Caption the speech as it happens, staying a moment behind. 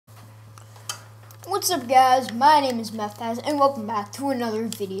What's up, guys? My name is Mephaz and welcome back to another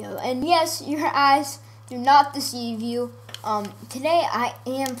video. And yes, your eyes do not deceive you. Today I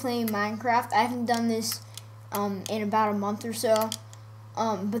am playing Minecraft. I haven't done this in about a month or so.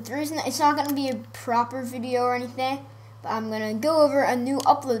 But the reason it's not going to be a proper video or anything, but I'm going to go over a new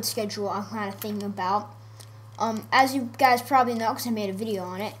upload schedule I'm kind of thinking about. As you guys probably know, because I made a video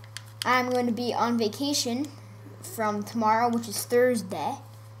on it, I'm going to be on vacation from tomorrow, which is Thursday,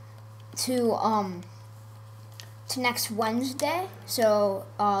 to next Wednesday, so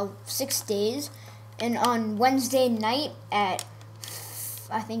 6 days. And on Wednesday night at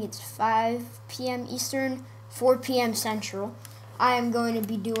I think it's 5 p.m. Eastern, 4 p.m. Central, I am going to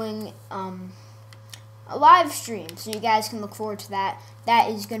be doing a live stream, so you guys can look forward to that. That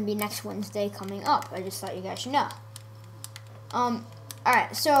is going to be next Wednesday coming up. I just thought you guys should know.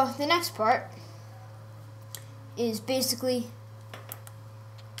 Alright, so the next part is basically,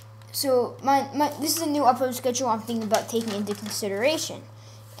 so this is a new upload schedule I'm thinking about taking into consideration.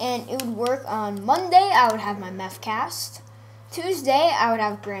 And it would work on Monday, I would have my Mefcast. Tuesday, I would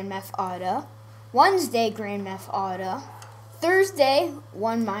have Grand Mef Auto. Wednesday, Grand Mef Auto. Thursday,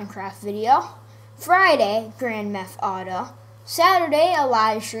 one Minecraft video. Friday, Grand Mef Auto. Saturday, a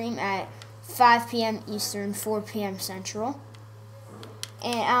live stream at 5 p.m. Eastern, 4 p.m. Central.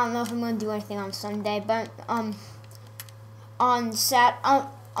 And I don't know if I'm going to do anything on Sunday, but on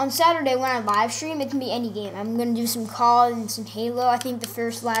Saturday when I live stream, it can be any game. I'm going to do some COD and some Halo, I think the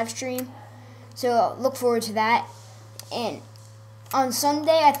first live stream. So look forward to that. And on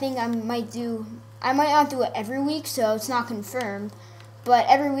Sunday, I think I might not do it every week, so it's not confirmed. But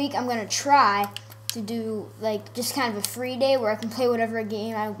every week I'm going to try to do like just kind of a free day where I can play whatever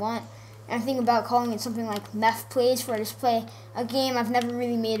game I want. And I'm thinking about calling it something like Meth Plays, where I just play a game I've never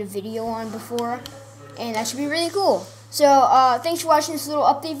really made a video on before. And that should be really cool. So, thanks for watching this little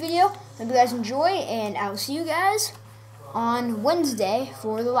update video. Hope you guys enjoy, and I will see you guys on Wednesday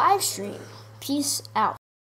for the live stream. Peace out.